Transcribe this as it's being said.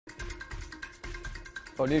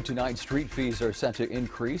Well, new tonight, street fees are set to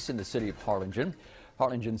increase in the city of Harlingen.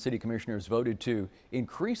 Harlingen City Commissioners voted to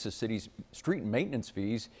increase the city's street maintenance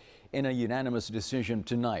fees in a unanimous decision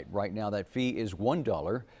tonight. Right now, that fee is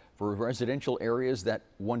 $1. For residential areas, that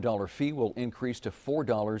 $1 fee will increase to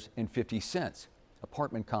 $4.50.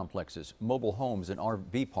 Apartment complexes, mobile homes, and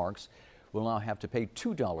RV parks will now have to pay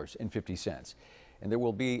 $2.50. And there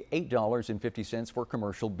will be $8.50 for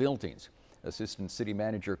commercial buildings. Assistant City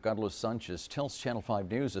Manager Carlos Sanchez tells Channel 5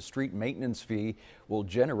 News a street maintenance fee will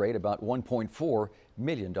generate about $1.4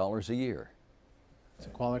 million a year. It's a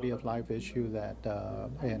quality of life issue that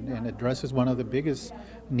and addresses one of the biggest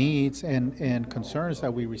needs and concerns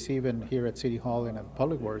that we receive here at City Hall and at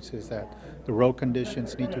Public Works is that the road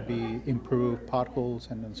conditions need to be improved, potholes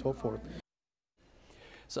and so forth.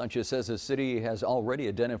 Sanchez says the city has already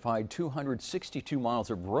identified 262 miles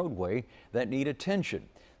of roadway that need attention.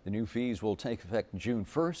 The new fees will take effect June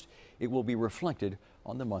 1st. It will be reflected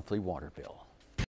on the monthly water bill.